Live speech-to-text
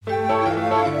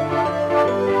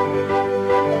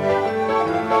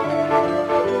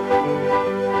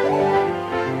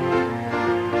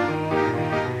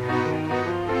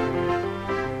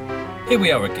Here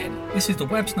we are again. This is the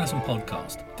Wabsnazsm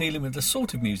podcast, dealing with the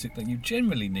sort of music that you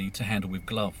generally need to handle with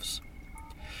gloves.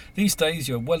 These days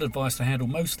you're well advised to handle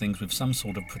most things with some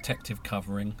sort of protective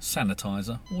covering,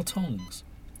 sanitizer or tongs.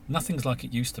 Nothing's like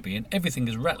it used to be and everything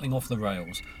is rattling off the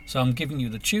rails, so I'm giving you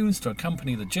the tunes to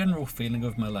accompany the general feeling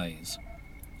of malaise.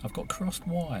 I've got crossed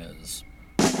wires.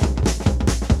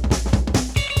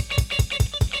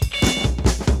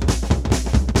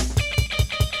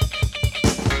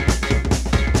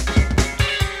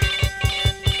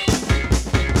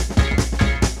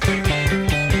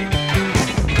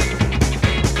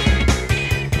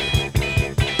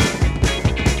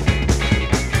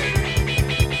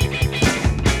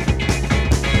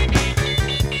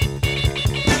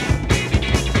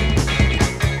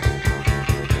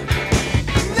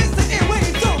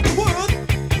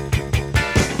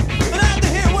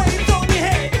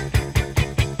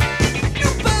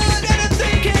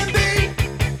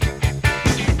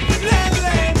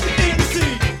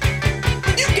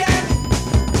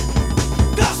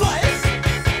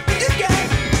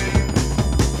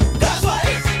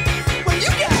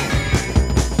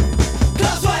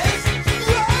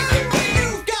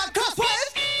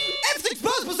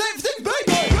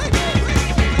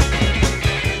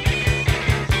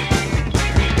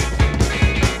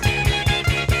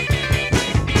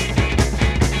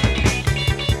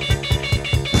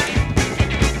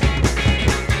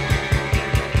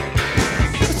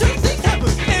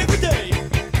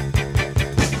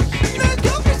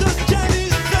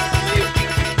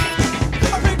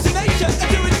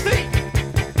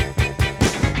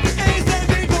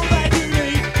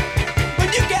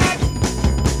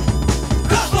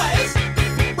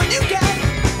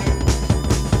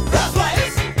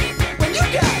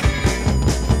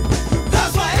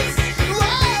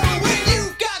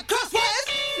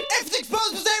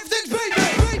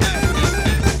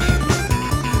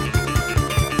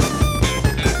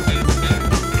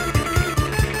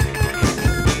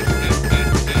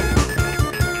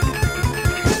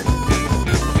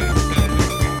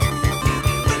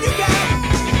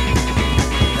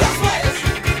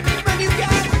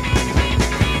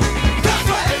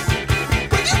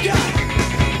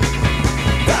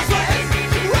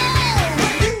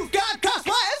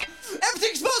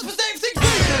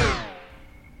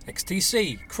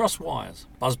 XTC, cross wires,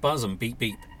 buzz buzz and beep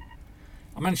beep.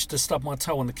 I managed to stub my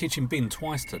toe on the kitchen bin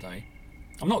twice today.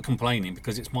 I'm not complaining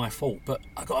because it's my fault, but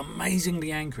I got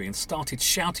amazingly angry and started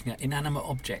shouting at inanimate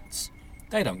objects.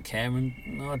 They don't care and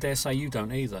I dare say you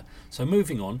don't either. So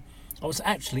moving on, I was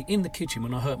actually in the kitchen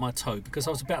when I hurt my toe because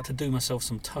I was about to do myself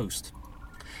some toast.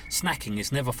 Snacking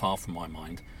is never far from my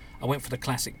mind. I went for the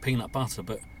classic peanut butter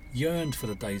but yearned for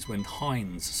the days when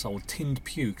Heinz sold tinned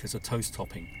puke as a toast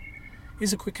topping.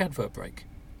 Here's a quick advert break.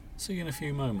 See you in a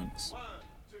few moments. 1,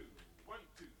 2, 1,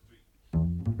 2,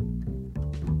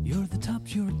 3. You're the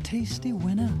top, you're a tasty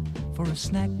winner for a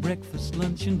snack, breakfast,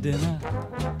 lunch and dinner.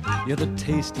 You're the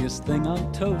tastiest thing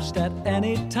on toast at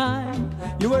any time.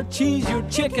 You're cheese, you're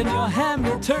chicken, you're ham,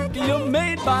 you're turkey, you're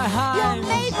made by Heinz.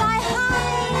 You're made by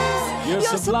Heinz. You're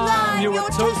sublime, you're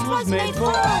what toast was made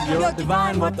for. You're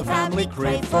divine, what the family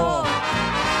crave for.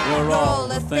 You're all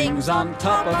the things on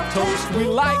top of toast we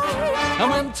like. And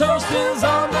when toast is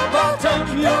on the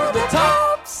bottom, you're the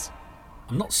tops.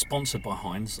 I'm not sponsored by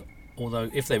Heinz, although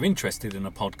if they're interested in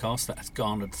a podcast that has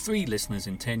garnered 3 listeners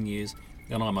in 10 years,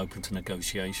 then I'm open to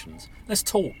negotiations. Let's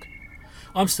talk.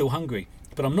 I'm still hungry,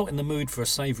 but I'm not in the mood for a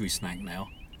savoury snack now.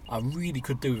 I really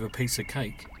could do with a piece of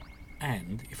cake.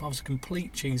 And if I was a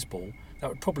complete cheeseball, that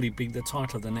would probably be the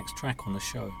title of the next track on the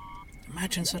show.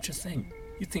 Imagine such a thing.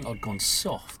 You'd think I'd gone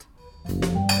soft.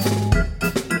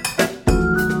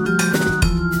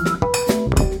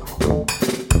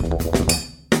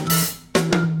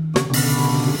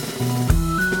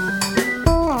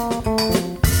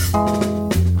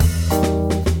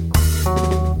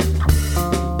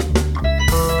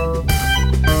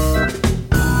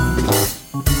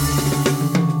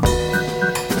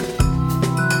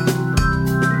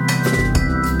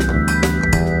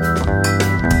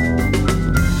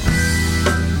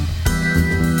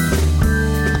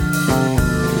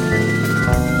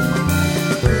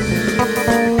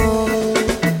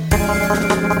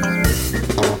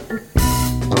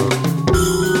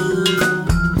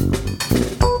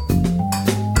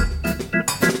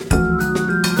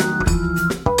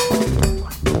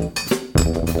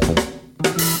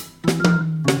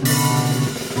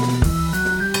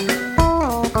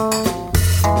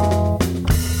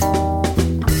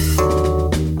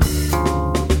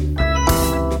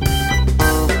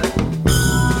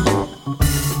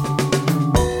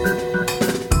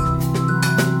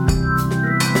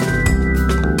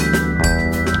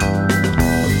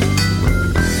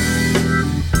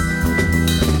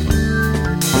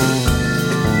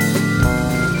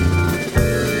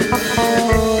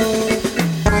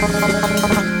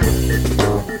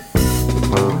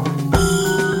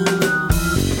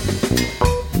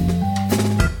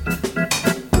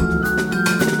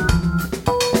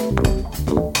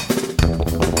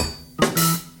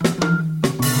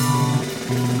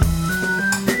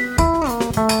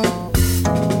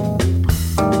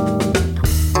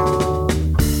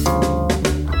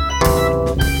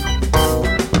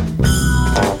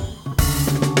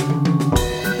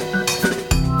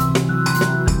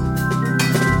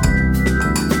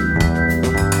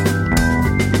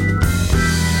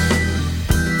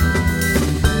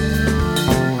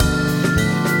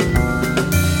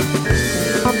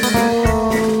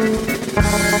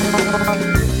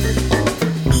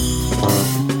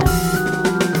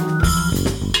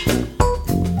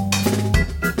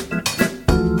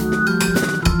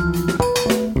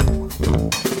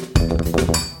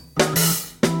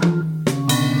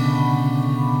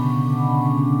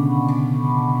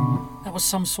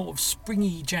 some sort of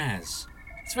springy jazz.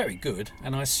 It's very good,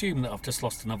 and I assume that I've just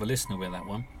lost another listener with that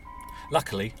one.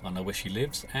 Luckily, I know where she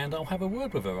lives, and I'll have a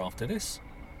word with her after this.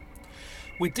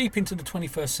 We're deep into the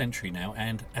 21st century now,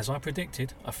 and as I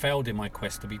predicted, I failed in my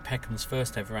quest to be Peckham's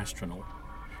first ever astronaut.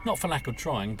 Not for lack of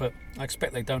trying, but I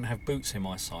expect they don't have boots in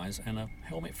my size, and a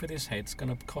helmet for this head's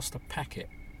going to cost a packet.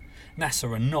 NASA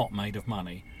are not made of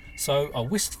money, so I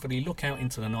wistfully look out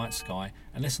into the night sky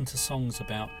and listen to songs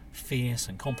about fierce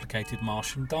and complicated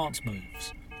Martian dance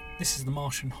moves. This is the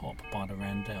Martian Hop by the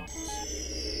Randells.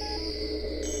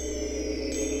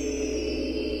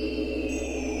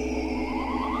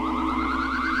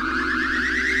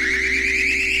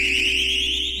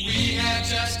 We have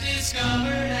just discovered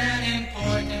an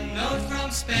important note from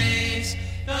space.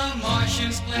 The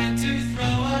Martians plan to throw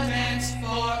a dance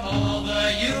for all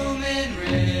the human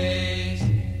race.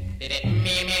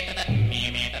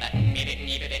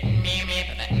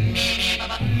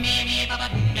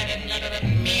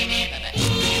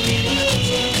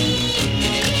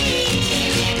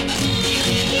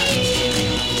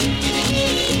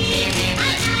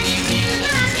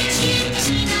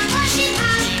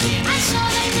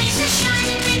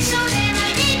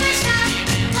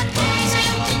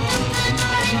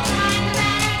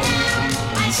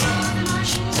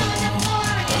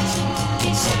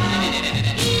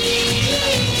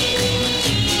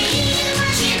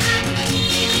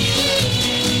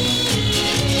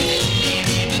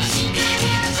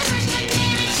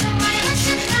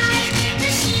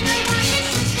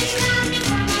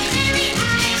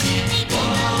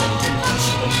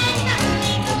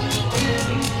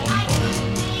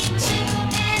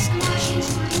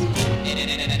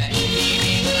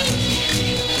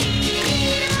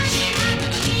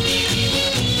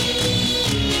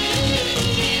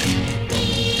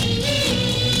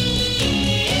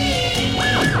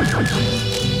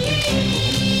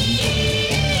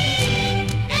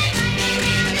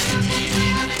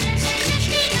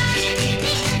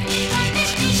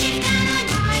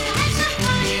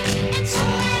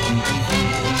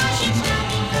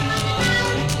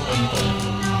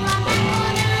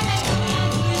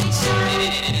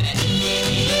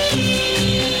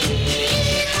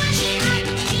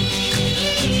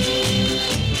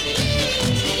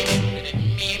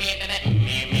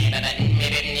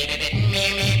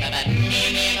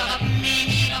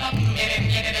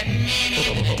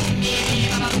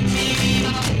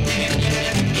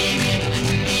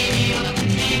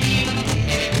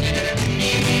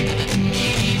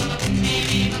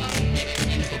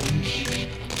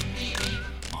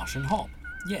 Martian Hop.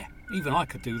 Yeah, even I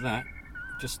could do that.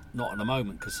 Just not at the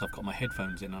moment because I've got my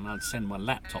headphones in and I'd send my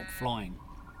laptop flying.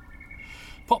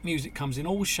 Pop music comes in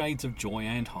all shades of joy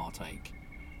and heartache.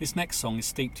 This next song is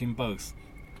steeped in both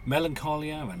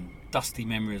melancholia and dusty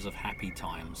memories of happy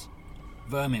times.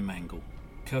 Vermin Mangle,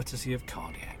 courtesy of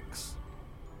Cardiacs.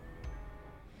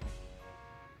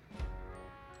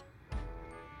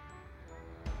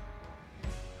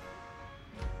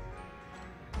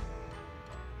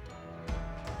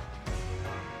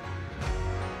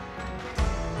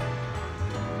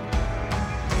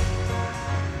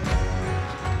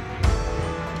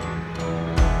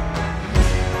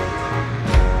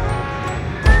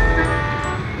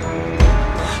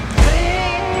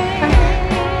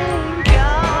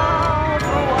 Think of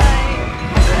a way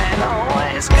that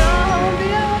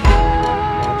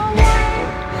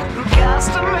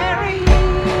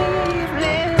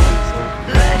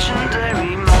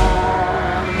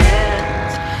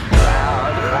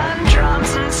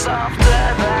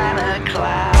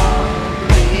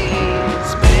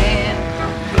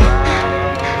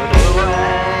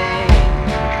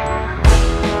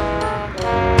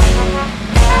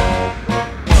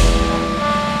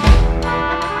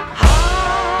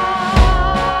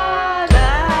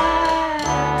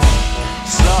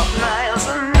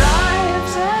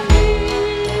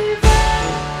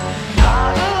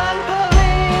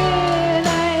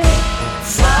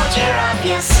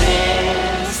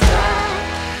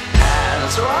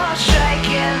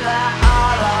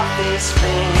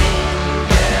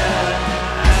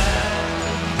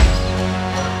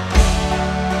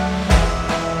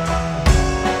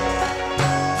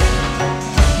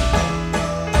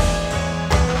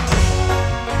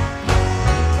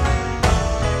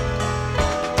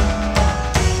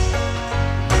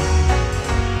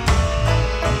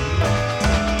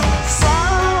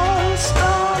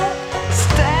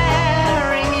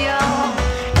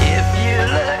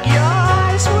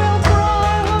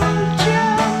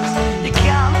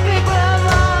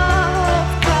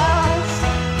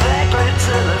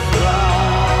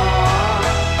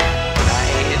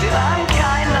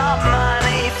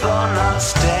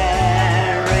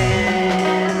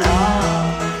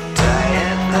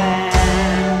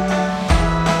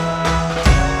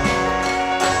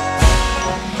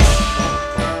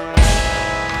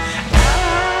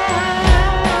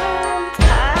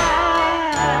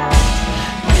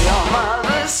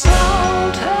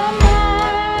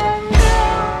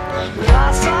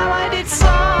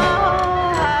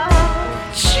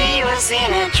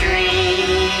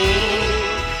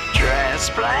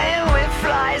playing with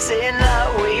flies in the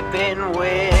weeping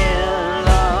willows.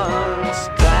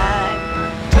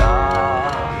 Dark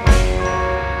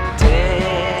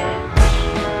ditch.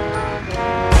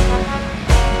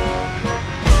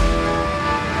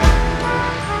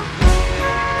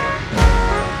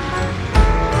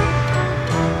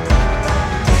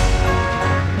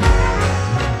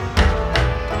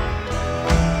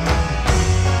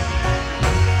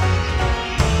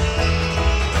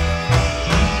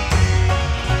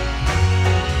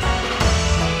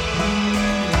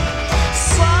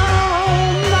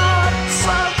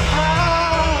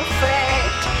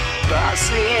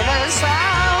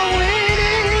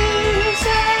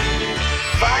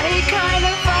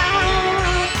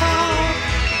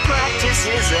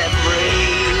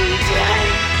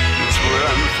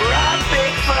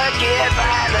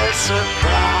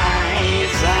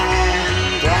 Surprise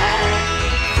and adventure.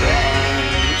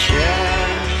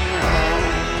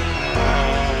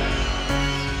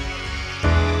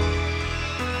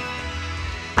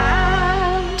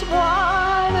 And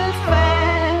what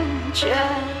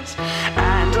adventures,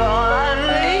 and all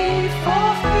only for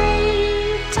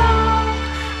freedom.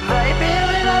 They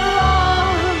build in a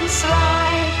long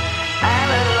slide, and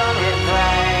along it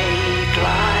they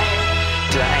glide.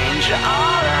 Danger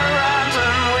all around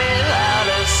them without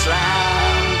a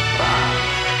sound, but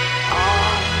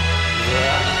on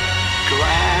the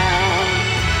ground.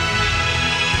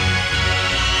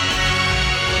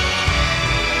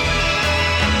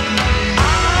 I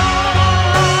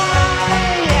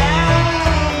am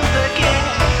the king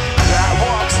that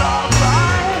walks all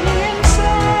by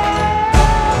himself.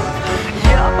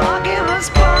 Your bargain was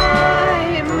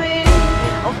by me.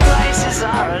 All places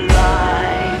are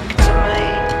alike to me.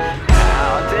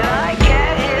 How did I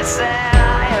get here? Said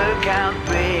I who can't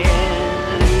believe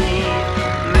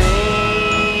me.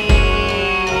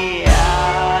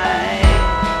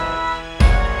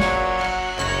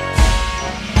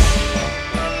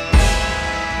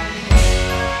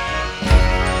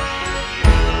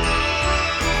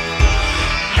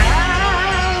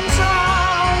 Hands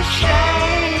are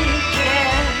shaking,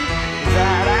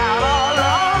 that out all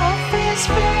of his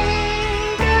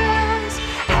fingers.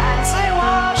 Hands they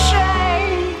were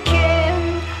shaking,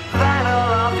 that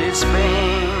all of his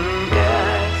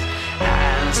fingers.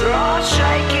 Hands are all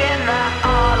shaking, that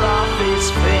all of his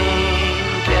fingers.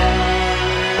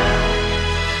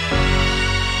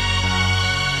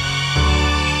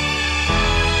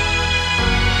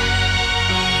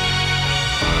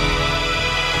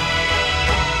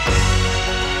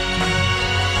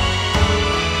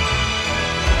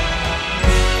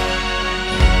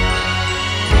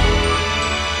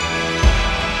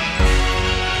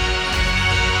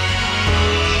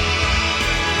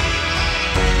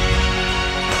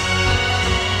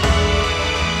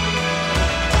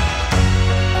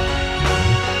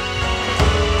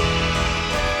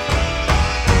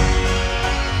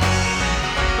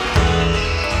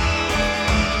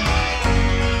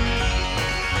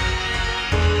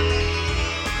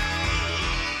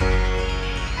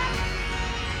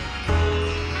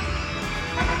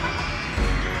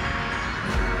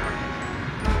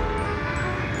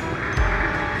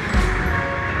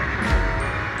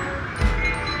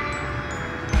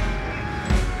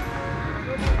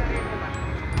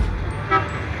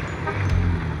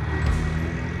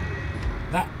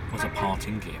 That was a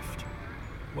parting gift.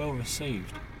 Well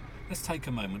received. Let's take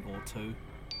a moment or two.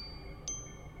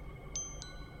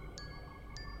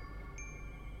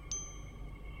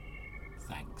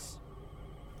 Thanks.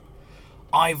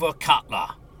 Ivor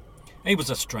Cutler. He was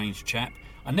a strange chap.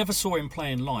 I never saw him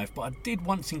playing live, but I did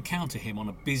once encounter him on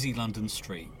a busy London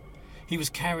street. He was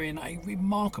carrying a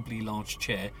remarkably large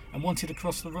chair and wanted to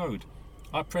cross the road.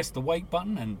 I pressed the wait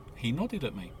button and he nodded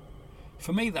at me.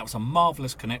 For me, that was a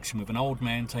marvellous connection with an old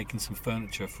man taking some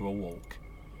furniture for a walk.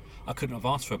 I couldn't have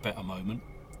asked for a better moment.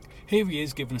 Here he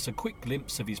is giving us a quick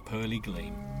glimpse of his pearly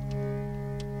gleam.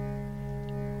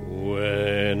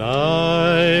 When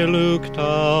I looked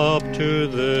up to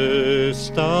the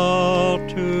star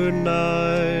tonight,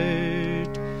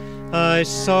 I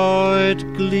saw it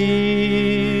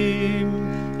gleam,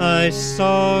 I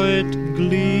saw it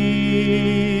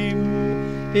gleam.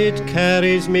 It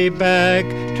carries me back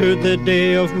to the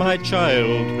day of my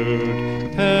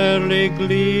childhood. Pearly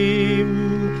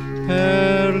gleam,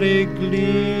 pearly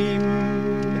gleam.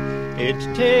 It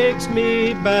takes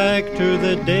me back to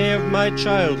the day of my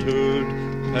childhood.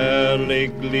 Pearly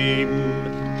gleam,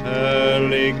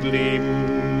 pearly gleam,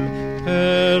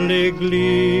 pearly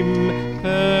gleam,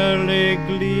 pearly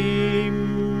gleam.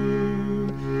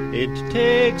 It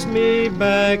takes me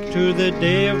back to the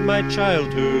day of my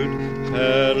childhood.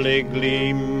 Pearly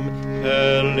gleam,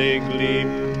 pearly gleam,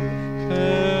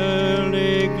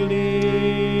 pearly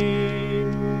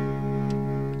gleam.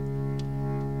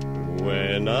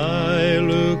 When I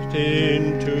looked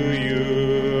into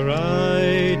your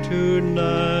eye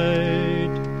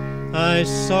tonight, I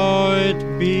saw it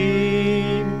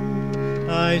beam,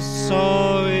 I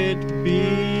saw it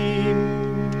beam.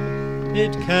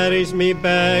 It carries me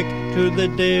back to the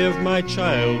day of my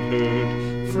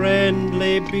childhood.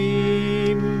 Friendly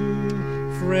beam,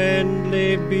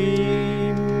 friendly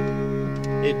beam.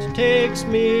 It takes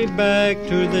me back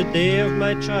to the day of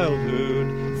my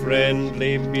childhood.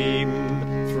 Friendly beam,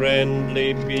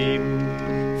 friendly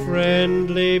beam,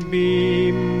 friendly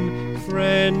beam,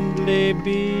 friendly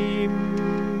beam.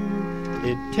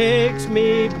 It takes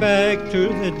me back to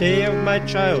the day of my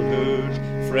childhood.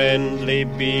 Friendly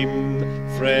beam,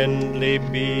 friendly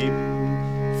beam,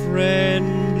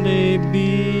 friendly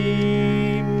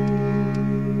beam.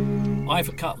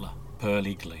 Ivor Cutler,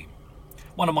 Pearly Gleam.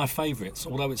 One of my favourites,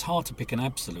 although it's hard to pick an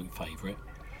absolute favourite.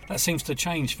 That seems to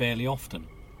change fairly often.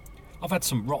 I've had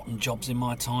some rotten jobs in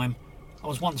my time. I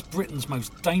was once Britain's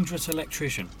most dangerous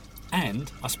electrician, and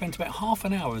I spent about half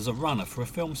an hour as a runner for a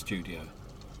film studio.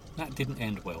 That didn't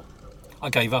end well. I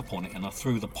gave up on it and I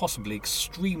threw the possibly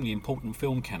extremely important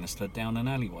film canister down an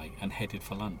alleyway and headed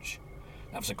for lunch.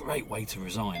 That was a great way to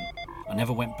resign. I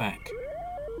never went back.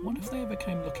 I wonder if they ever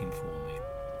came looking for me.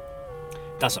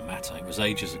 Doesn't matter, it was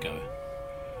ages ago.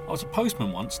 I was a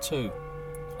postman once too.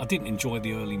 I didn't enjoy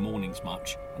the early mornings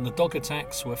much, and the dog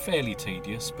attacks were fairly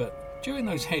tedious, but during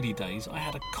those heady days I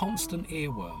had a constant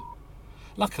earworm.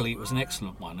 Luckily it was an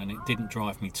excellent one and it didn't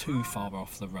drive me too far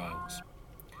off the rails.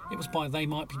 It was by They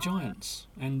Might Be Giants,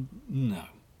 and no,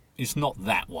 it's not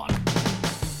that one.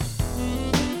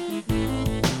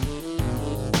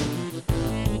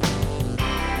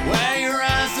 Where your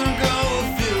eyes don't go,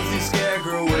 a filthy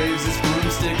scarecrow waves its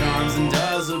broomstick arms and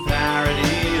does a parody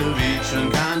of each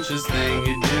unconscious thing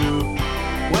you do.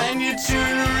 When you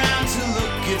turn around to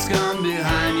look, it's gone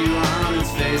behind you. On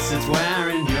its face, it's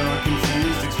wearing your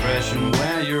confused expression.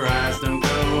 Where your eyes don't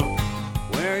go,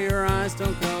 where your eyes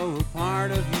don't go, a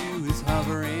part of you is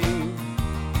hovering.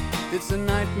 It's a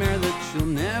nightmare that you'll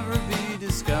never be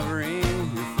discovering.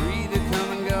 You're free to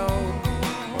come and go,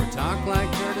 or talk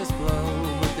like Curtis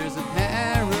Blow, but there's a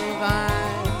pair of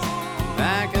eyes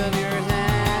back of your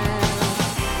head.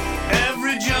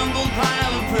 Every jumbled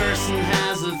pile of person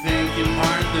has a thinking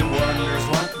part that wonders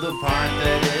what the part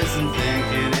that isn't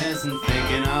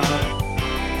thinking of.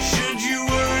 Should you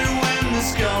worry when the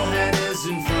skull head is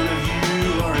in front of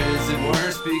you, or is it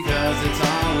worse because it's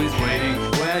always waiting?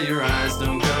 Where your eyes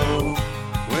don't go,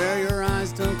 where your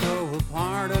eyes don't go, a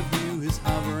part of you is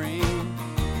hovering.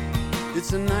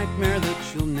 It's a nightmare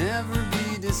that you'll never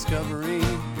be discovering.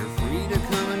 You're free to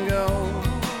come and go,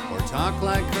 or talk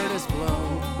like Curtis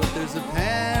Blow, but there's a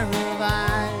pair of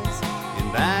eyes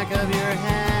in back of your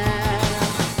head.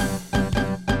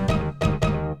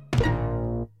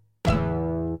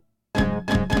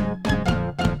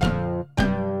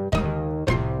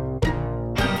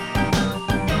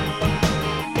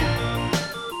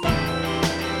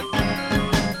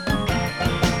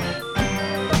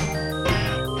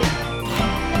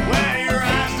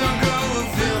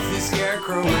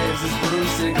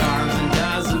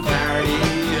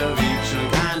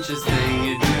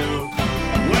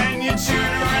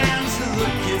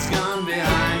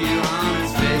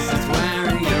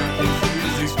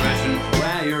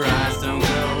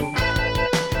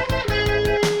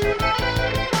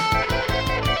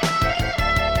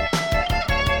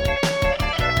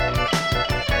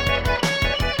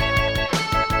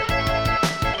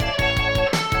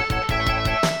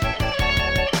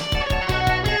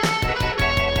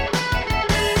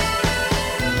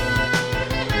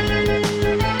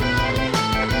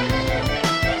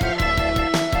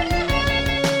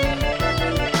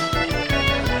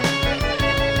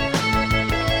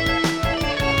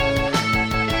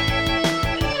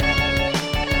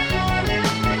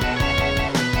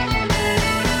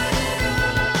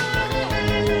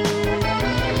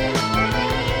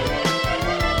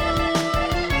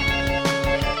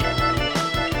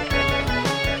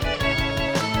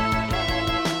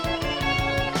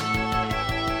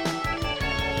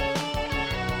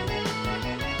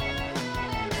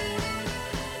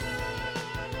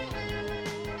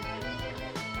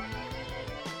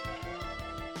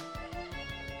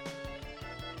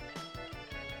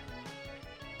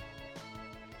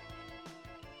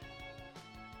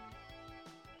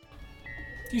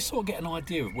 Do you sort of get an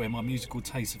idea of where my musical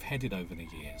tastes have headed over the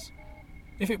years?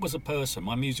 If it was a person,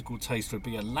 my musical taste would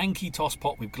be a lanky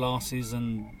tosspot with glasses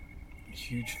and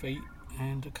huge feet.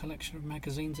 and a collection of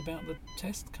magazines about the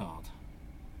test card.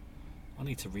 I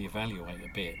need to reevaluate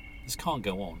a bit. This can't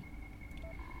go on.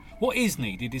 What is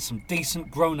needed is some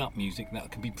decent grown-up music that I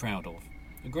can be proud of.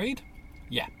 Agreed?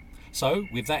 Yeah. So,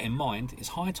 with that in mind, it's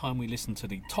high time we listen to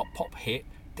the top pop hit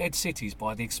Dead Cities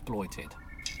by The Exploited.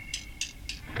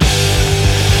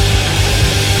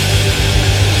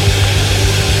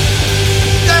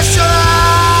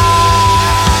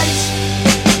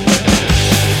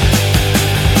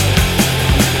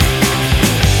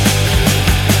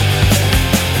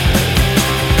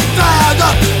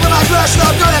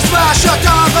 I'm gonna smash your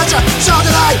down adventure.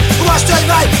 Sounding like what's doing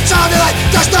right. Sounding like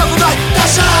there's no for me.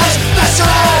 That's it. That's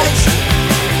it.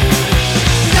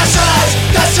 That's it.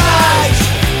 That's it.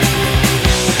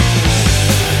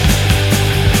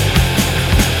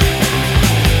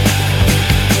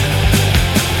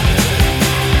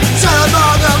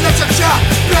 Ceremonial literature.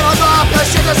 People know the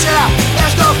shit is here.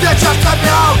 There's no future to be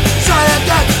home. Saying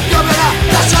that you'll be there.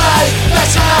 That's it.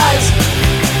 That's it.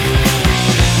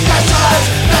 That's it.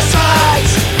 That's right!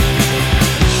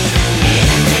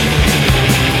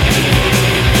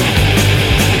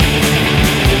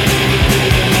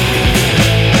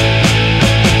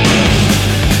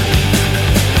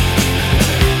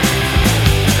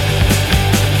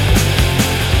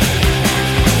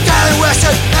 Getting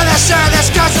wasted and they're sharing their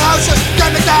skirts and houses.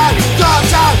 Get me down,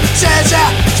 downtown, sins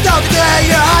here. Still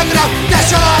today you're hanging out.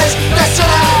 That's right! That's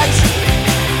right!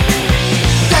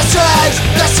 That's right!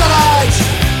 That's right!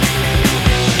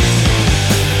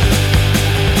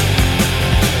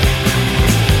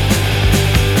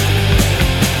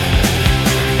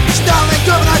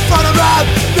 On the road,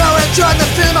 no enjoying the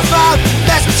feeling I found.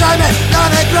 That's beside me,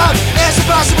 none they ground. It's a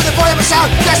person with the volume of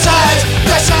sound. That's it,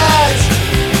 that's it.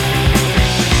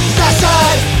 That's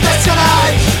it, that's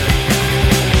it.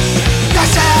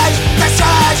 That's it, that's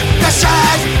it, that's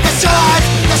it. That's it,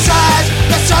 that's it,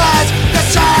 that's it.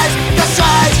 That's it, that's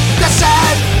it, that's it.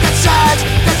 That's it, that's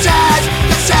it,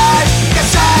 that's it.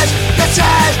 That's it, that's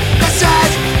it, that's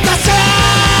it. That's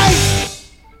it.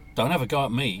 Don't have a go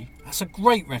at me. That's a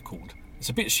great record. It's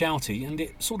a bit shouty and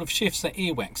it sort of shifts that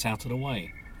earwax out of the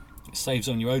way. It saves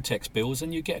on your OTEX bills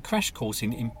and you get a crash course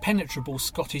in impenetrable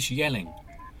Scottish yelling.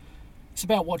 It's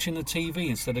about watching the TV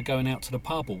instead of going out to the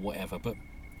pub or whatever, but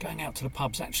going out to the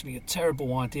pub's actually a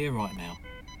terrible idea right now.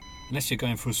 Unless you're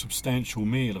going for a substantial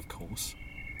meal, of course.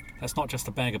 That's not just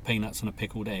a bag of peanuts and a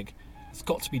pickled egg. There's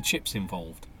got to be chips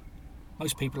involved.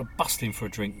 Most people are busting for a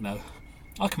drink though.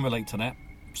 I can relate to that,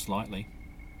 slightly.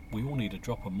 We all need a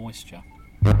drop of moisture.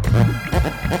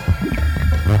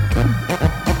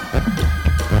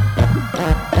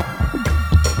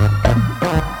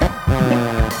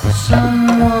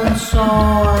 Someone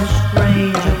saw a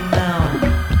strange amount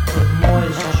of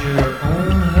moisture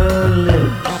on her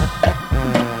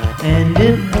lips, and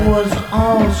it was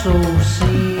also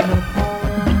seen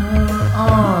upon her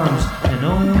arms and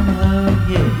on her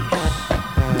hips.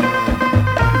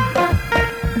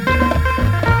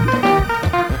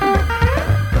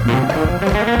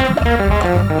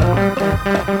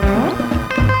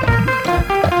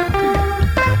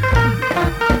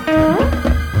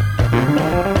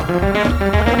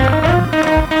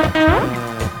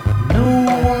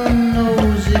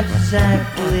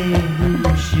 Exactly who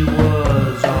she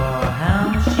was or how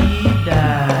she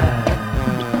died,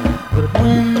 but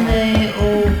when they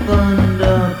opened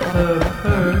up her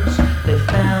purse, they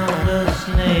found a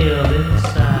snail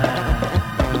inside.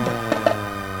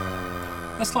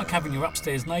 That's like having your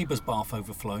upstairs neighbour's bath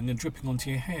overflowing and dripping onto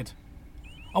your head.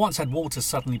 I once had water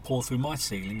suddenly pour through my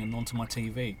ceiling and onto my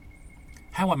TV.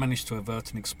 How I managed to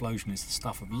avert an explosion is the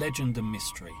stuff of legend and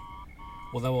mystery.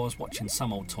 Although I was watching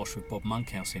some old tosh with Bob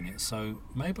Monkhouse in it, so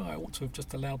maybe I ought to have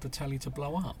just allowed the telly to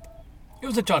blow up. It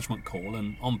was a judgment call,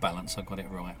 and on balance I got it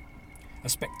right.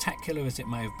 As spectacular as it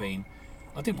may have been,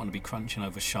 I didn't want to be crunching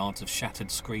over shards of shattered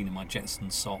screen in my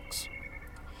Jetson socks.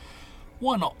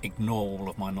 Why not ignore all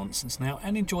of my nonsense now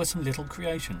and enjoy some little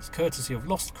creations, courtesy of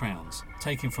Lost Crowns,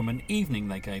 taken from an evening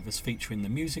they gave us featuring the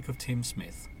music of Tim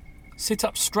Smith. Sit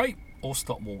up straight or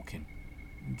stop walking.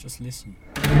 And just listen.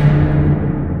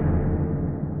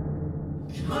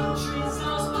 Countries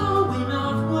are blowing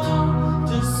off war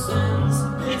to sons,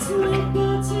 its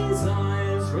liberty's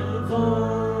eyes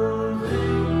revolving.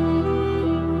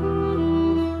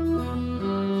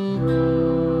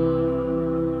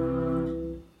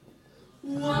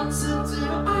 What to do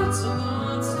at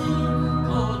Martin,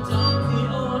 or donkey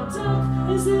or duck,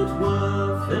 is it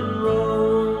worth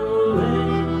enrolling?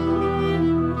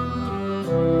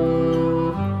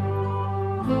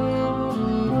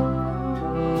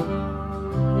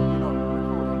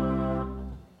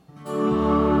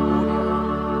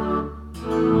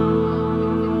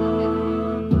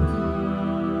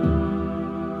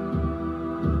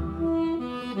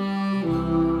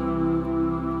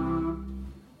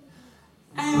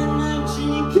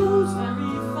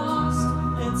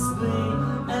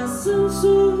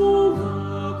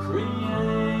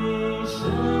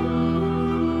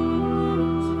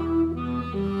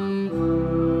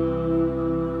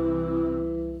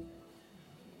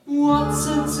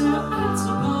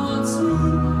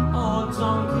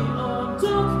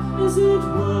 Is it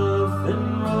worth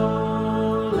enrolling?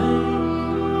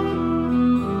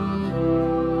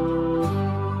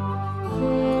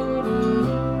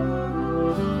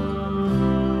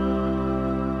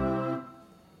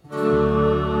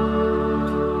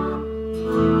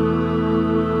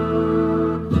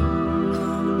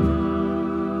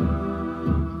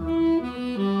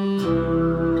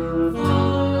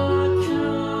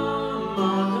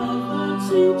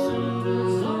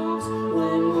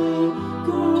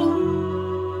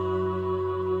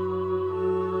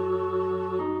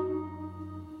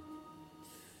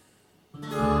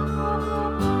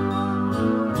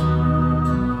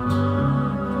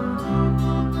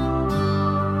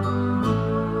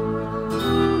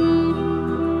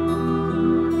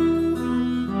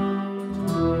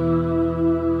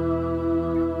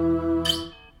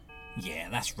 Yeah,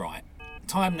 that's right.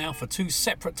 Time now for two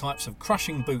separate types of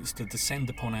crushing boots to descend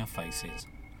upon our faces.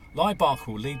 Lie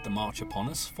Barker will lead the march upon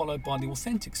us, followed by the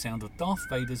authentic sound of Darth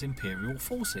Vader's Imperial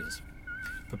forces.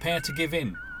 Prepare to give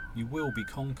in. You will be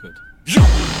conquered.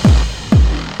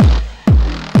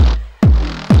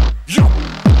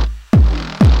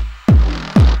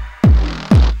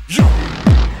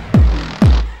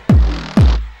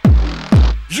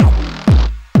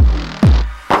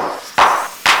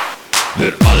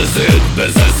 Wir alle sind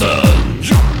besessen,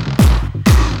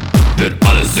 wir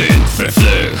alle sind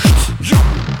verflucht,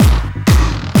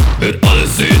 wir alle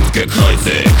sind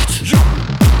gekreuzigt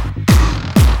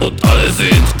und alle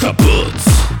sind kaputt.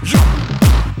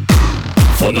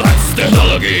 Von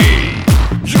Reiztechnologie,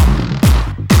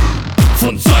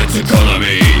 von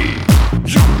Zeitökonomie,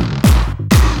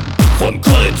 von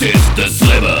Qualität des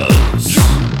Lebens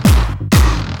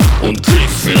und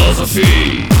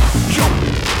Kriegsphilosophie.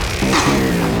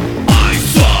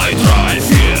 1, 2, 3, 4.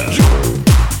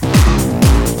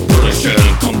 Brüchen,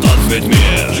 kommt tanz mit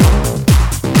mir.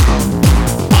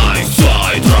 1,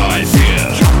 2, 3, 4.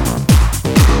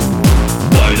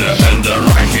 Beide Hände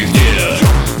reich ich dir.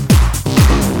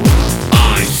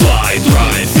 1, 2,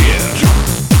 3, 4.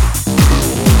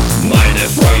 Meine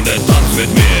Freunde, tanz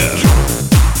mit mir.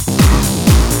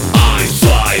 1, 2,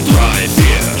 3,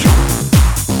 4.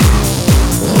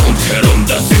 Rundherum,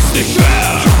 das ist nicht schwer.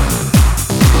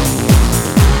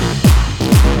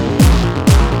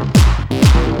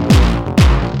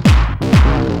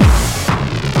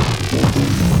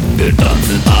 Wir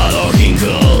tanzen Adolf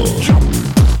Hinkel,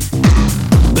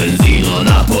 Benzino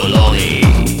Napoloni.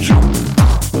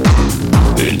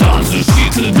 Wir tanzen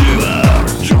Stiefelblüber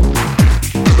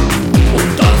und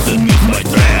tanzen mit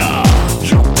Maitreya,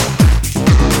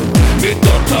 mit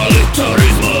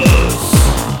Totalitarismus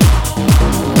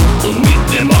und mit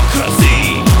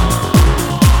Demokratie.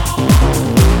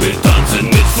 Wir tanzen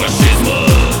mit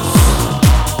Faschismus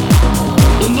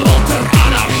und roter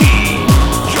Anarchie.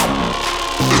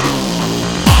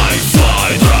 1, 2,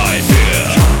 3,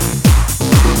 4.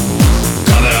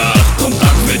 Kamerad, komm,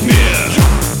 tanz mit mir.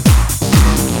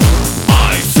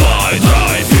 1, 2,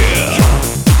 3, 4.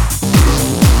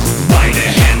 Beide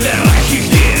Hände reich ich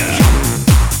dir.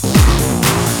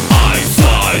 1,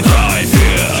 2, 3, 4.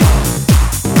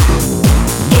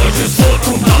 Deutsches Volk,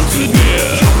 komm, tanz mit mir.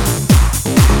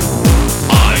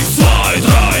 1, 2,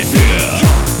 3, 4.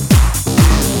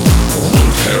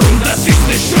 Rundherum, das ist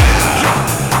nicht schwer.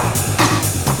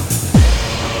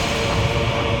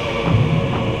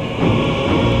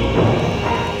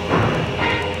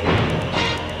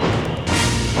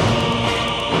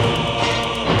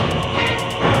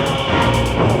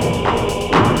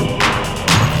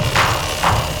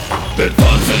 Wir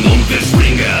tanzen und wir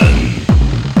springen,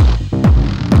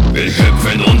 wir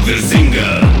hüpfen und wir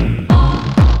singen,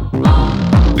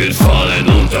 wir fallen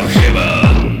und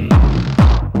erheben,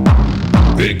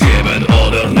 wir geben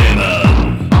oder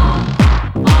nehmen.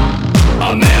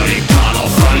 Amerikaner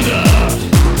Freunde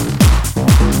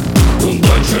und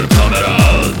deutscher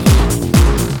Kamerad,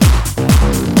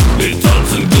 wir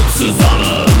tanzen gut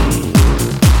zusammen,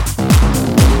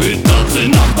 wir tanzen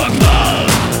nach Bagdad.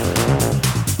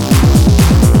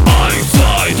 1, 2,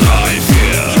 3,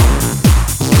 4.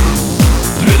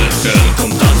 Bitteschön,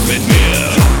 komm, tanz mit mir.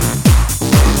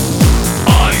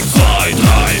 1, 2,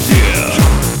 3, 4.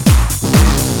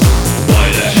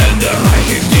 Beide Hände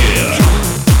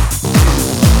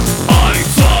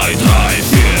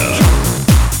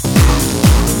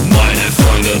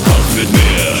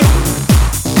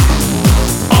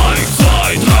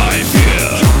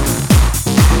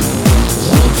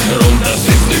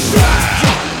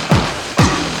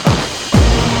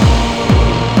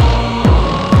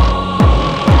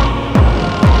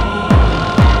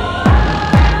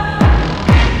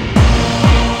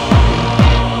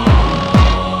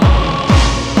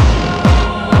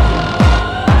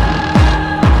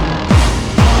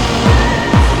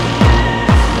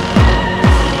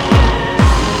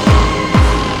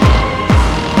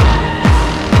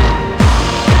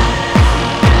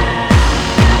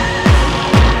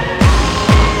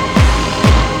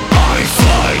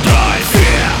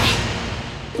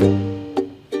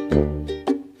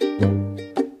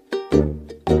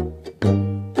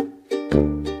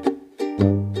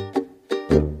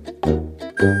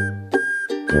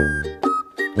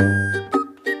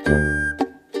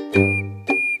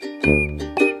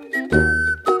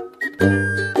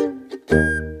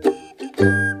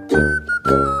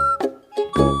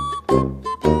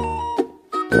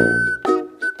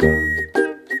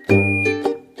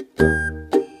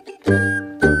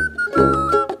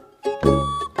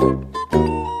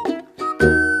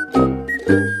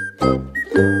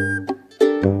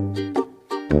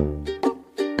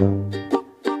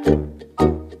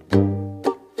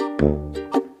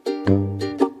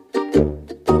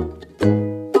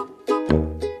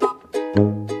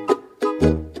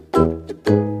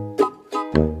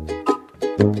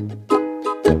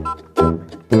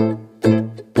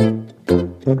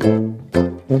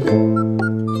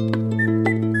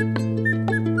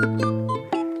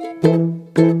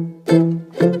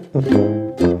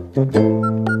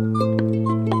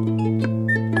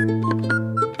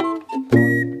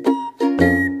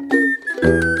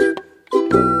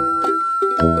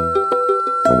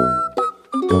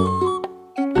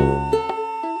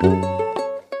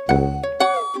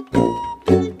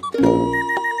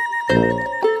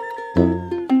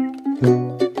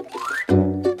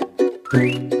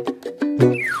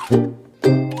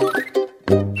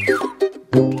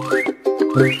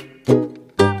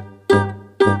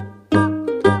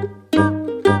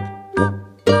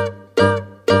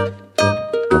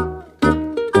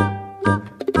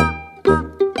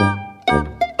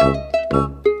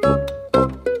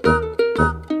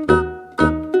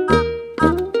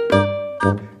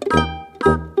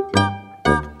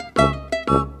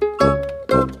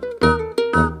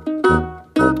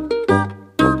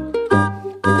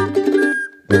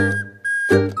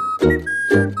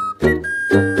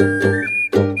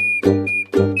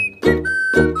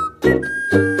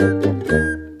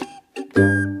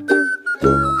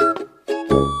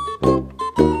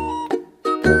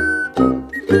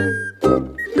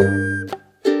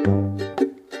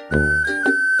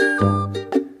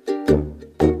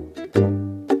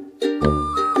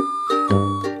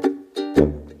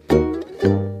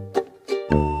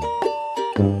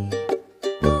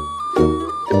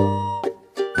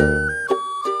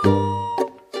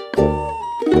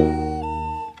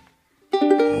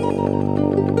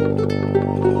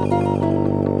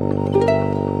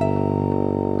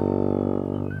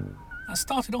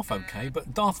Started off okay,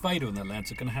 but Darth Vader and the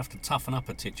lads are going to have to toughen up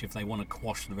a titch if they want to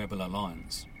quash the Rebel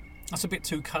Alliance. That's a bit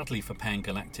too cuddly for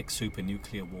pan-galactic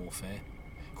super-nuclear warfare.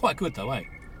 Quite good though, eh?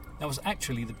 That was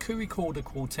actually the Kurikorda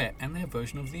Quartet and their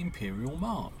version of the Imperial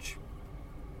March.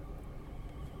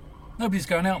 Nobody's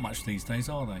going out much these days,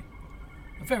 are they?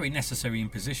 A very necessary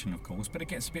imposition, of course, but it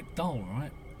gets a bit dull,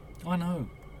 right? I know.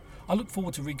 I look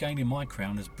forward to regaining my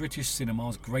crown as British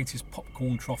cinema's greatest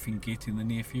popcorn troughing git in the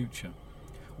near future.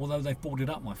 Although they've boarded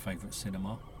up my favourite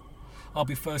cinema. I'll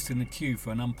be first in the queue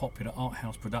for an unpopular art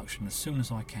house production as soon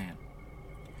as I can.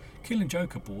 Killing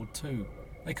Joke are bored too.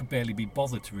 They could barely be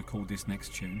bothered to record this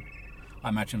next tune. I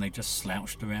imagine they just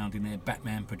slouched around in their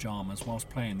Batman pyjamas whilst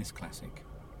playing this classic.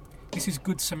 This is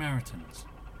Good Samaritans.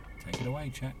 Take it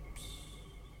away, chaps.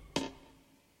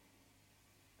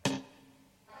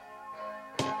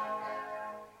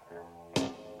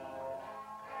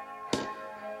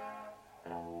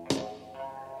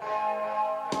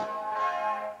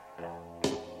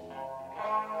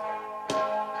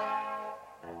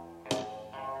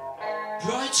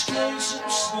 Bright glows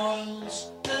and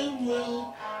smiles, and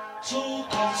we'll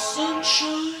talk of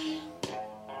sunshine.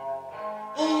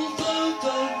 Although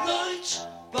the light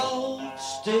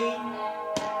bulbs dim,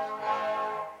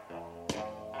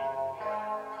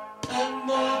 and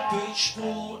my beach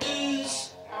ball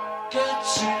is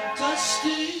getting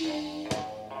dusty,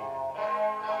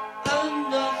 and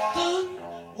nothing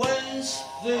wears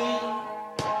thin.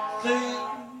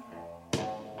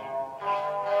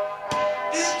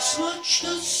 It's much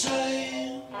the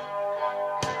same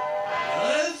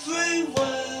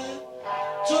everywhere.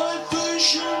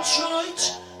 Diversion's right,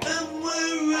 and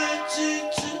we're ready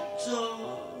to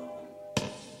die.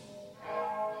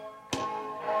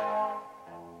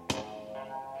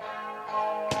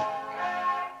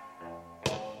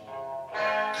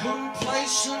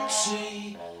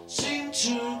 Complacency seemed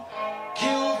to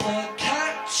kill the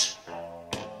cat.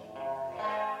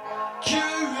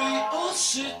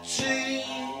 Curiosity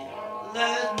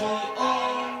led me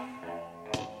on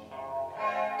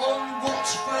what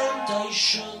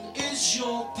foundation is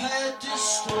your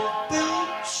pedestal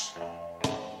built?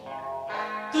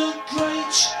 The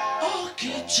great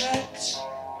architect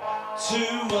to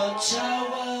a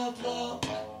tower block.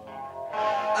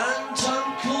 And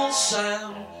Uncle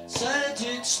Sam said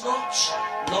it's not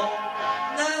long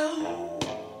now,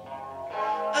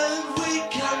 and we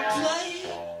can play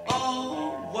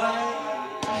our way.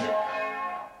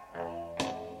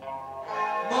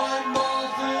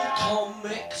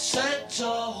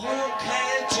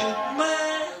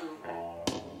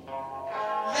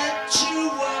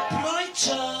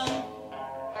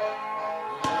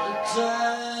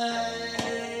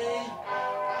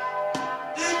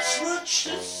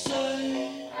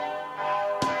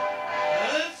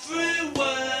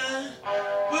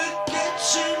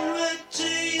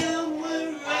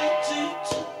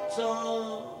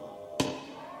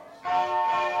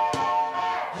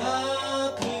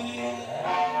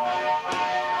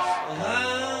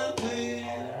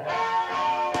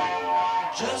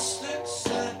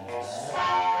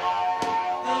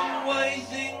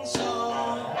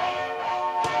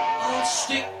 I'll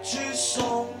stick to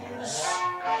songs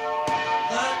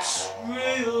that's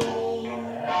real.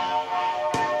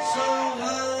 So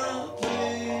happy.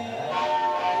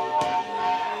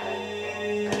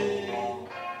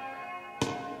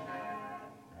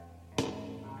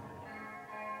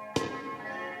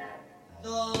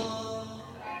 La,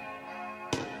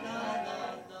 la, la,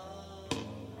 la.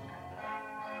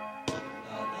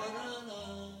 La, la, la, la.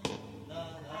 La,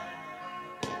 la.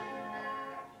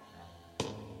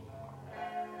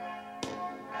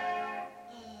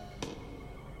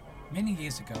 Many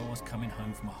years ago, I was coming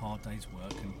home from a hard day's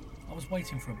work and I was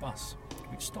waiting for a bus,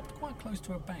 which stopped quite close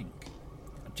to a bank.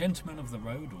 A gentleman of the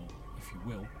road, or if you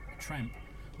will, a tramp,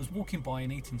 was walking by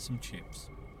and eating some chips.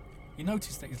 He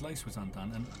noticed that his lace was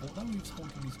undone, and although he was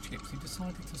holding his chips, he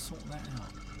decided to sort that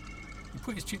out. He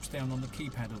put his chips down on the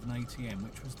keypad of an ATM,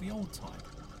 which was the old type,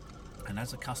 and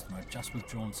as a customer had just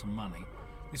withdrawn some money,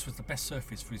 this was the best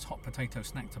surface for his hot potato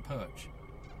snack to perch.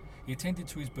 He attended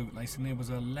to his bootlace and there was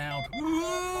a loud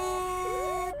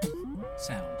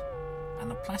sound,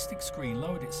 and the plastic screen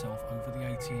lowered itself over the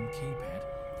ATM keypad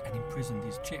and imprisoned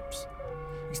his chips.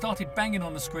 He started banging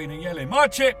on the screen and yelling, "My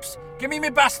chips! Give me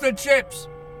bastard chips!"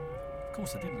 Of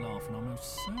course I didn't laugh, and I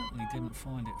most certainly didn't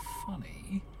find it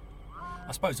funny.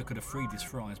 I suppose I could have freed his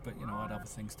fries, but I had other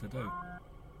things to do.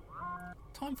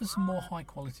 Time for some more high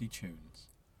quality tunes.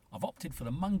 I've opted for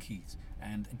the Monkees,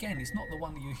 and again it's not the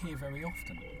one that you hear very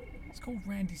often. It's called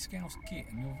Randy Scouse Git,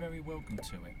 and you're very welcome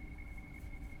to it.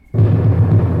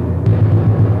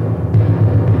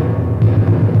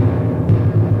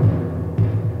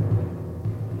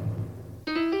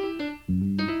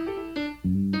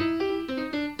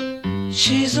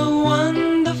 She's a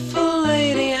wonderful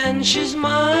lady and she's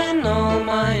mine, all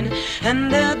mine.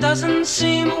 And there doesn't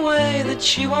seem a way that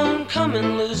she won't come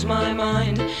and lose my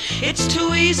mind. It's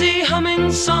too easy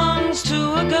humming songs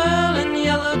to a girl in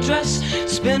yellow dress.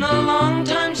 It's been a long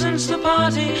time since the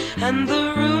party and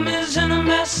the room is in a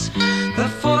mess. The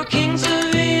four kings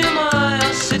of EMI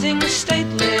are sitting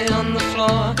stately on the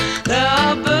floor. There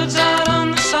are birds out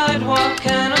on the sidewalk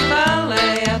and a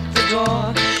valet at the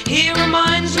door. He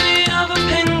reminds me of a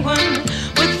penguin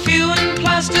with few and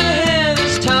plaster hair.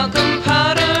 There's talcum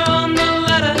powder on the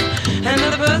letter and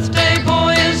the birthday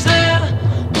boy is there.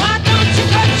 Why don't you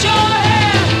cut your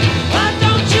hair? Why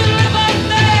don't you live up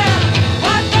there?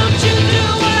 Why don't you do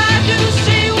what I do,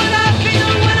 see what I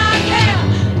feel when I care?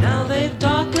 Now they've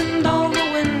darkened all the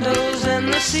windows and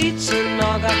the seats in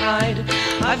Naugahyde.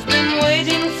 I've been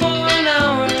waiting for an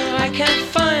hour and I can't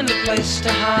find a place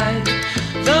to hide.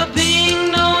 The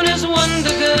being known as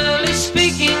Wonder Girl is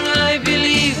speaking, I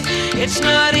believe. It's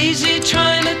not easy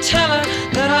trying to tell her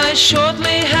that I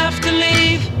shortly have to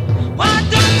leave. Why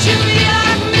don't you be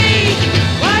like me?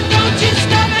 Why don't you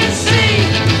stop and see?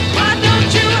 Why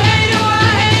don't you hate who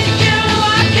I hate, kill who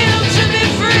I kill to be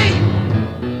free?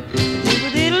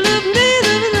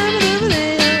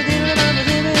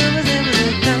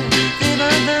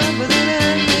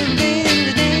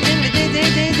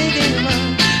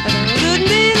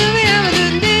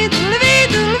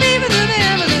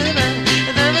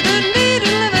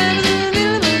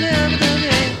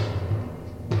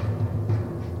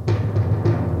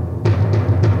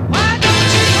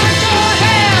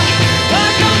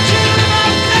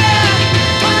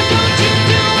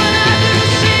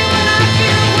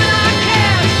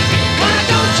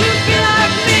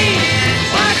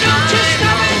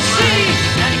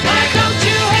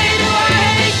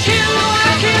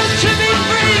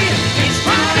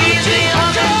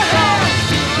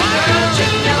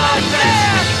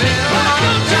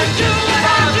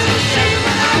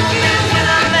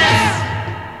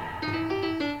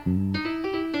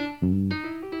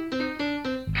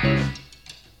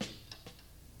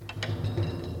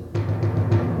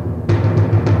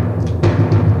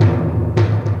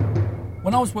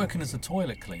 When I was working as a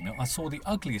toilet cleaner, I saw the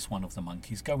ugliest one of the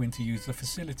monkeys go in to use the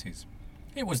facilities.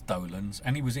 It was Dolan's,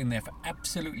 and he was in there for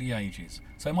absolutely ages,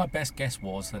 so my best guess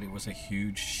was that it was a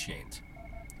huge shit.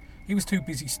 He was too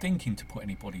busy stinking to put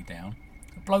anybody down.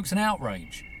 The bloke's an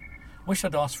outrage. Wish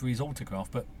I'd asked for his autograph,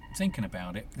 but thinking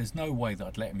about it, there's no way that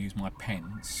I'd let him use my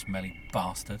pen, smelly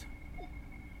bastard.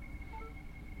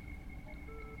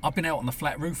 I've been out on the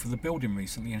flat roof of the building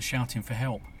recently and shouting for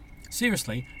help.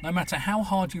 Seriously, no matter how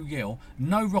hard you yell,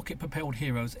 no rocket-propelled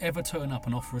heroes ever turn up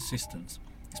and offer assistance.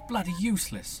 It's bloody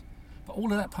useless. But all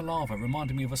of that palaver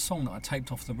reminded me of a song that I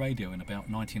taped off the radio in about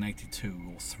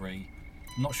 1982 or 3.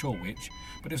 I'm not sure which,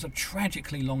 but it was a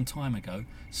tragically long time ago,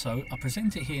 so I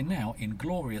present it here now in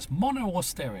glorious mono or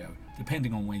stereo,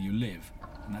 depending on where you live,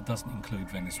 and that doesn't include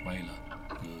Venezuela.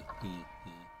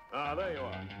 Ah, there you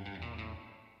are.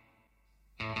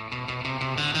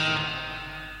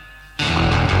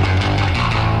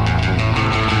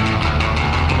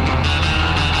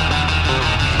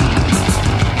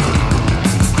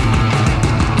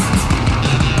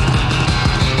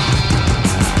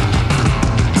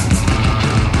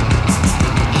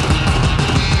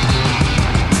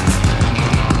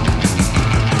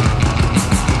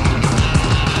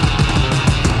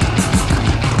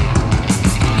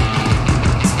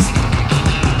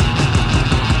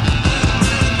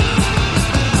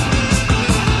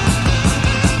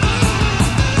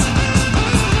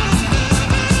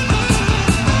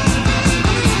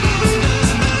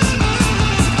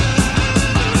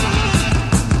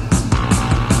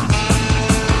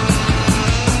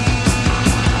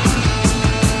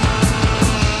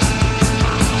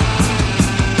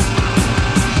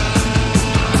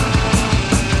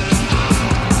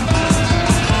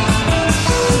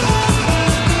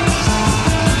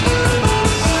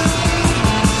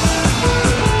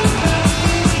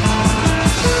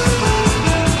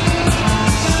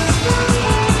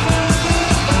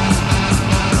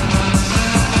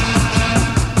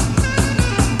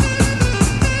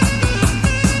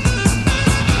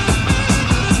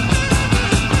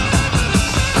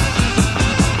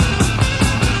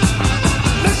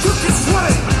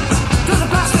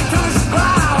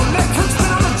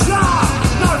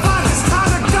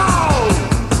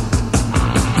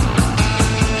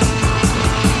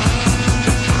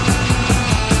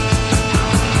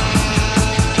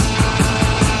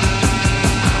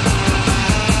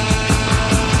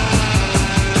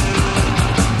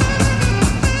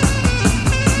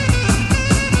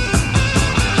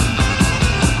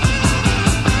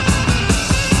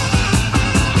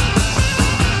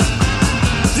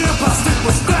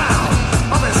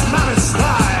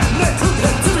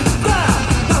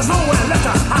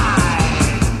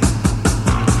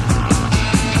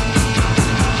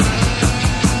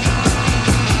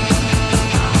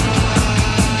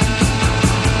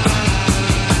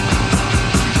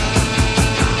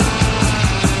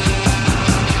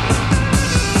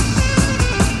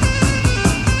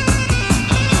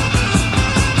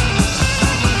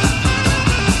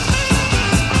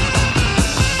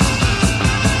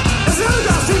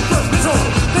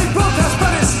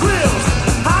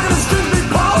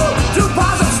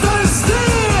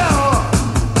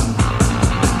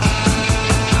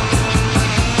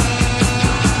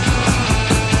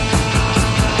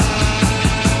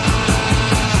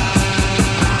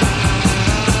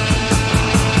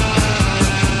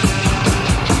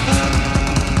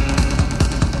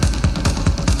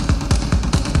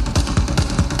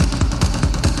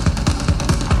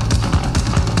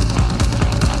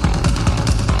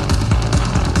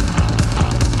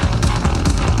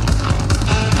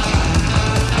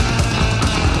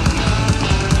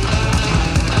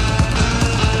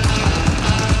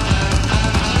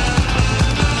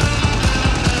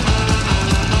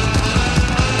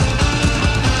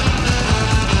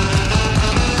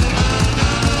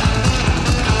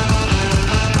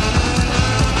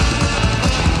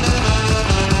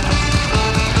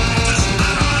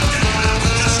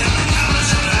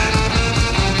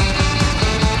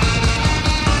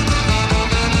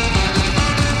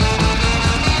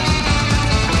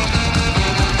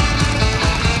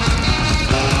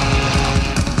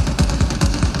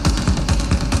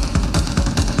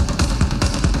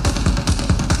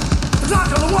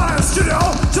 studio,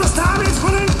 just time is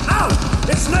running out.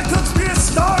 It's not going to be a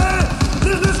story.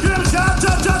 This is grim, jump,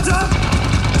 jump, jump, jump.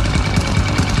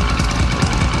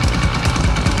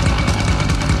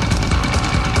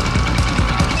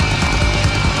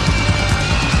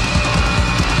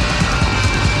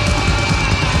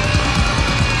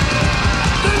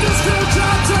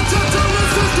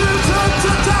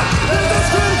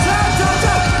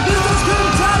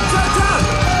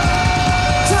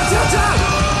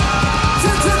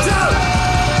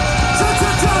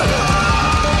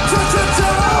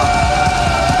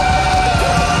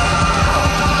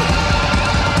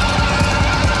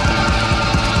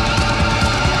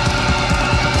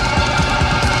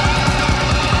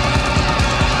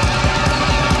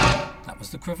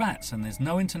 Cravats, and there's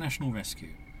no international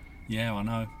rescue. Yeah, I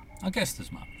know. I guessed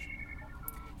as much.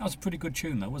 That was a pretty good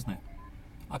tune though, wasn't it?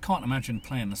 I can't imagine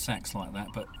playing the sax like that,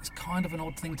 but it's kind of an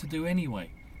odd thing to do anyway.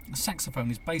 The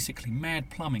saxophone is basically mad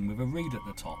plumbing with a reed at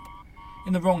the top.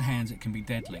 In the wrong hands it can be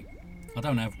deadly. I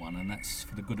don't have one, and that's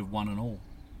for the good of one and all.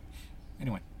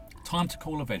 Anyway, time to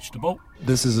call a vegetable.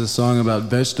 This is a song about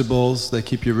vegetables. They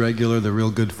keep you regular, they're real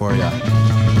good for you.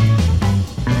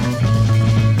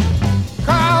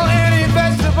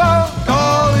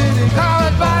 Call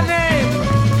it by name.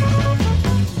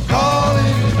 Call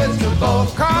it vegetable.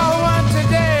 Call one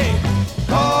today.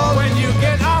 Call when you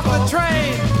get off the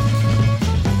train.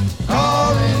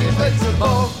 Call any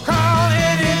vegetable. Call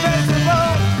any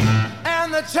vegetable,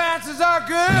 and the chances are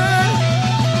good.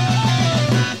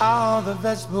 All the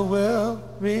vegetable will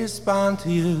respond to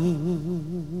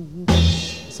you.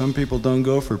 Some people don't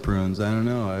go for prunes. I don't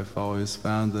know. I've always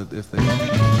found that if they...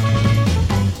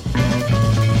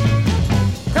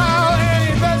 Call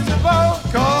any vegetable.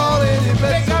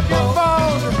 Pick up your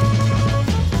phone.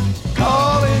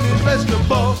 Call any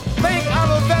vegetable. Think of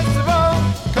a vegetable.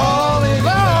 Call any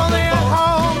lonely at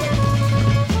home.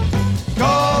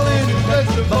 Call any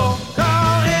vegetable.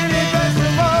 Call any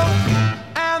vegetable,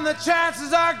 and the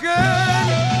chances are good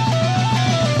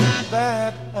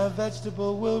that a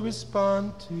vegetable will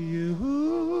respond to you.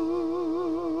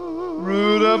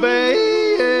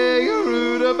 Rutabaga,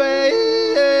 rutabaga,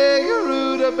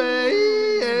 rutabaga.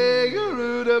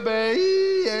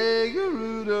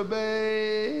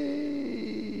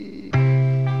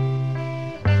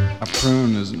 A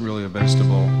prune isn't really a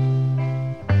vegetable.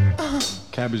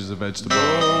 Cabbage is a vegetable.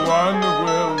 No one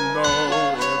will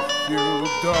know if you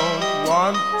don't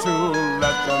want to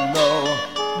let them know.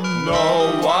 No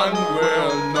one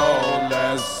will know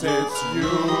unless it's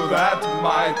you that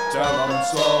might tell them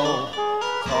so.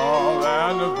 Call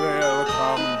and they'll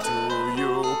come to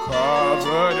you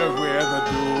covered with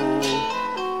dew.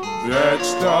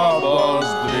 Vegetables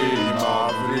dream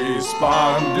of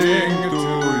responding to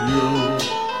you.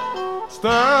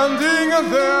 Standing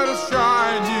there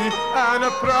shiny and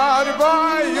proud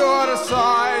by your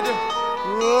side,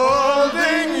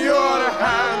 holding your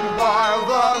hand while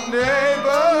the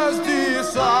neighbors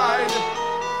decide.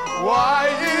 Why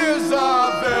is a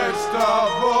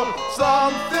vegetable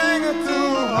something to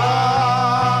hide?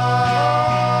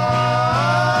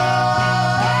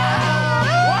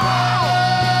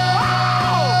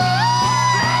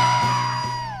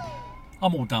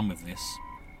 I'm all done with this.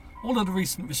 All of the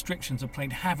recent restrictions have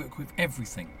played havoc with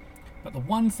everything, but the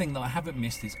one thing that I haven't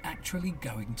missed is actually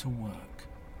going to work.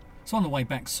 It's on the way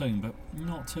back soon, but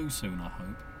not too soon, I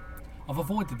hope. I've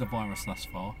avoided the virus thus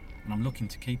far, and I'm looking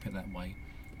to keep it that way.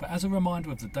 But as a reminder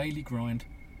of the daily grind,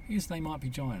 here's They Might Be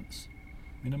Giants.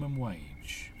 Minimum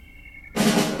wage.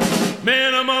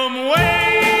 Minimum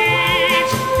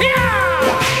wage! Yeah!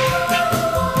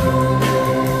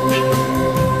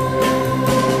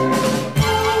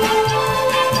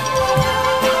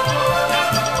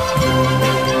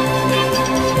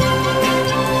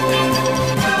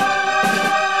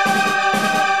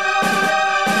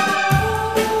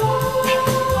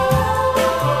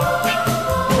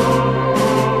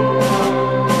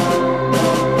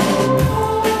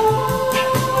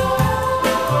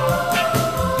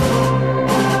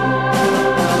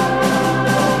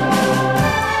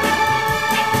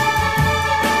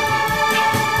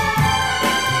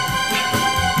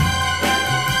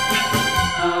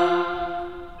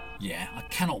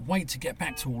 Wait to get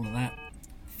back to all of that.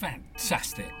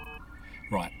 Fantastic.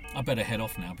 Right, I better head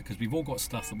off now because we've all got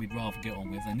stuff that we'd rather get on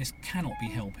with, and this cannot be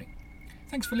helping.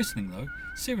 Thanks for listening though.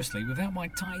 Seriously, without my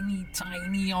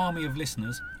tiny army of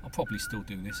listeners, I'll probably still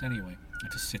do this anyway. I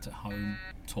just sit at home,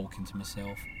 talking to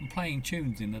myself, and playing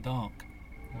tunes in the dark.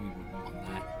 We wouldn't want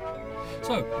that.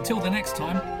 So, until the next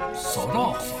time, sod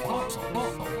off.